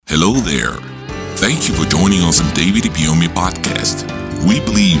Hello there. Thank you for joining us on David Ibiyeomie Podcast. We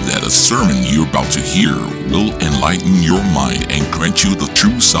believe that a sermon you're about to hear will enlighten your mind and grant you the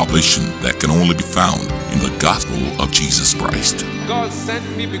true salvation that can only be found in the gospel of Jesus Christ. God sent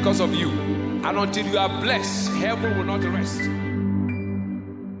me because of you, and until you are blessed, heaven will not rest.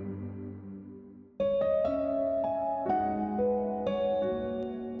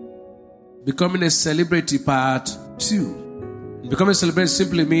 Becoming a celebrity part 2. Becoming a celebrity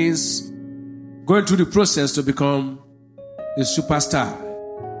simply means going through the process to become a superstar.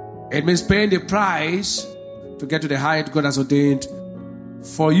 It means paying the price to get to the height God has ordained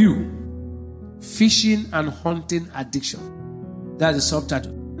for you. Fishing and hunting addiction. That's the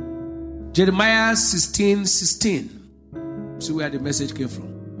subtitle. Jeremiah 16:16. See where the message came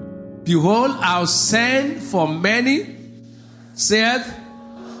from. Behold, I'll send for many, saith,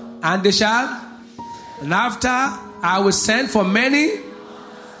 and they shall. And after I will send for many.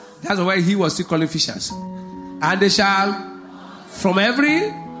 That's why he was still calling fishers. And they shall from every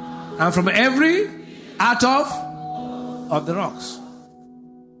out of the rocks.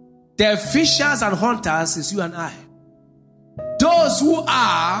 The fishers and hunters is you and I. Those who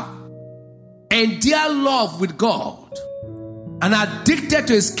are in dear love with God and addicted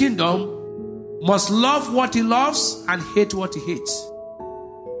to his kingdom must love what he loves and hate what he hates.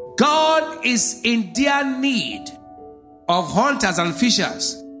 God is in dear need of hunters and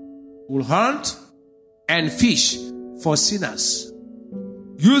fishers who will hunt and fish for sinners,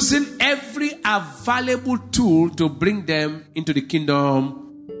 using every available tool to bring them into the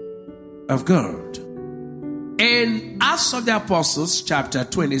kingdom of God. In Acts of the Apostles, chapter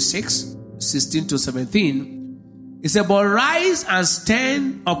 26, 16 to 17, it said, but rise and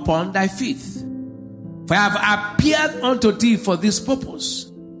stand upon thy feet, for I have appeared unto thee for this purpose,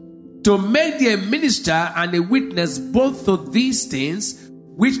 to make thee a minister and a witness both to these things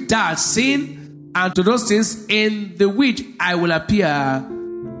which thou hast seen, and to those things in the which I will appear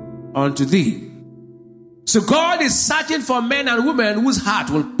unto thee. So God is searching for men and women whose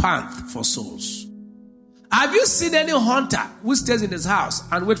heart will pant for souls. Have you seen any hunter who stays in his house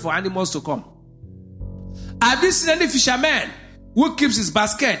and waits for animals to come? Have you seen any fisherman who keeps his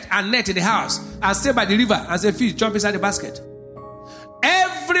basket and net in the house and stay by the river and say, fish, jump inside the basket?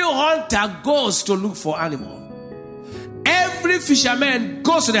 Every hunter goes to look for animal. Every fisherman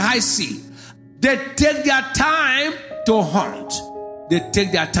goes to the high sea. They take their time to hunt. They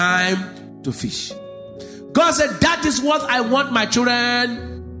take their time to fish. God said, that is what I want my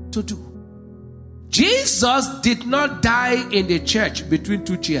children to do. Jesus did not die in the church between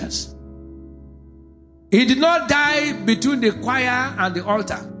two chairs. He did not die between the choir and the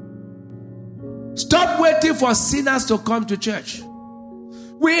altar. Stop waiting for sinners to come to church.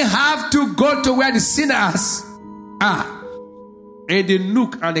 We have to go to where the sinners are, in the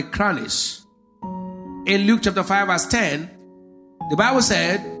nook and the crannies. In Luke chapter 5 verse 10, the Bible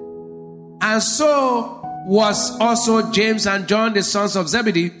said, and so was also James and John, the sons of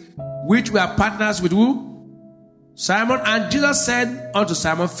Zebedee, which were partners with who? Simon. And Jesus said unto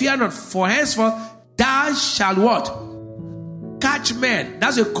Simon, fear not, for henceforth thou shalt what? Catch men.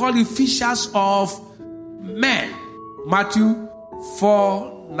 That's what we call you fishers of men. Matthew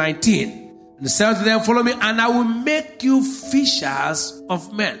 4:19. And said to them, follow me, and I will make you fishers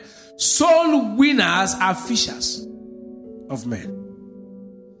of men. Soul winners are fishers of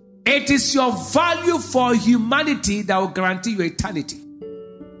men. It is your value for humanity that will guarantee you eternity.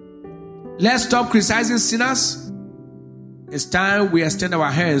 Let's stop criticizing sinners. It's time we extend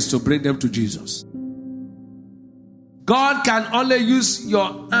our hands to bring them to Jesus. God can only use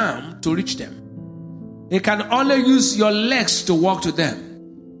your arm to reach them. He can only use your legs to walk to them.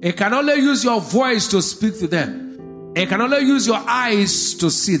 He can only use your voice to speak to them. He can only use your eyes to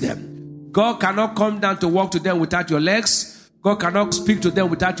see them. God cannot come down to walk to them without your legs. God cannot speak to them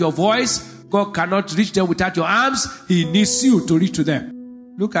without your voice. God cannot reach them without your arms. He needs you to reach to them.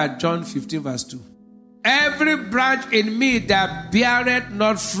 Look at John 15 verse 2. Every branch in me that beareth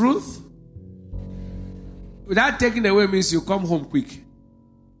not fruit, without taking away means you come home quick.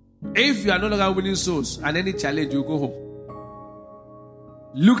 If you are no longer winning souls and any challenge, you go home.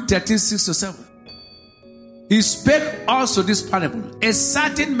 Luke 13, 6 to 7. He spake also this parable. A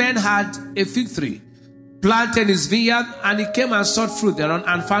certain man had a fig tree planted in his vineyard, and he came and sought fruit thereon,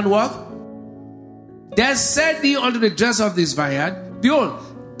 and found what? Then said he unto the dresser of this vineyard, behold,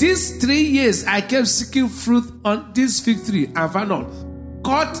 these 3 years I came seeking fruit on this fig tree, and found none.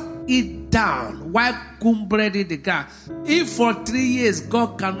 Cut it down. Why cumbered it the ground? If for 3 years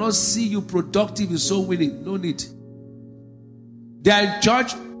God cannot see you productive in soul winning, no need. They are in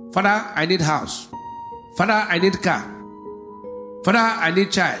church. Father, I need house. Father, I need car. Father, I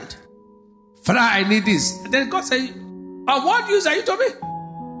need child. Father, I need this. And then God said, of what use are you to me?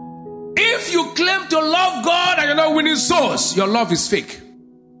 If you claim to love God and you're not winning souls, your love is fake.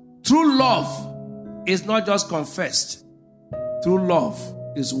 True love is not just confessed. True love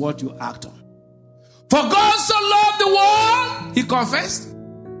is what you act on. For God so loved the world, he confessed.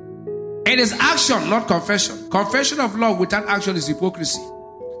 It is action, not confession. Confession of love without action is hypocrisy.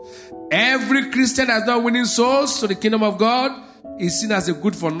 Every Christian that's not winning souls to the kingdom of God is seen as a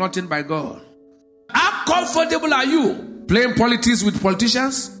good for nothing by God. How comfortable are you playing politics with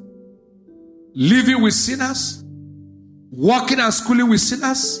politicians? Living with sinners? Working and schooling with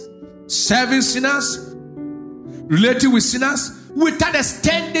sinners? Serving sinners? Relating with sinners? Without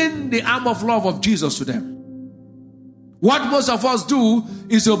extending the arm of love of Jesus to them. What most of us do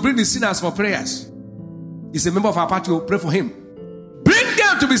is to bring the sinners for prayers. He's a member of our party, we'll pray for him. Bring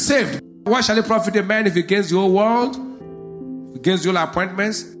them to be saved. What shall it profit a man if he gains the whole world, if he gains all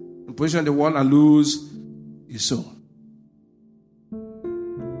appointments, and position in the world and lose his soul?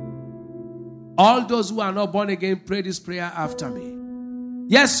 All those who are not born again, pray this prayer after me.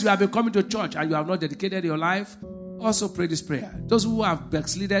 Yes, you have been coming to church and you have not dedicated your life. Also pray this prayer. Those who have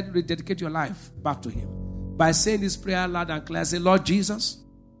backslidden, rededicate your life back to him. By saying this prayer loud and clear, say, Lord Jesus,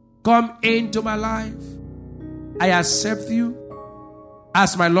 come into my life. I accept you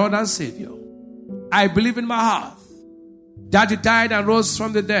as my Lord and Savior. I believe in my heart that you died and rose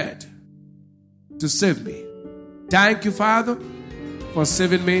from the dead to save me. Thank you, Father, for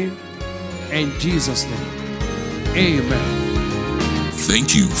saving me. In Jesus' name, amen.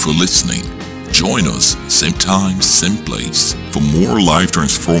 Thank you for listening. Join us same time, same place for more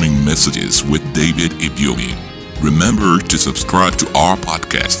life-transforming messages with David Ibiyeomie. Remember to subscribe to our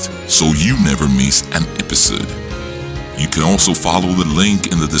podcast so you never miss an episode. You can also follow the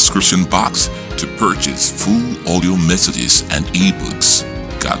link in the description box to purchase full audio messages and ebooks.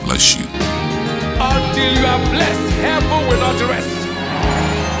 God bless you. Until you are blessed, heaven will not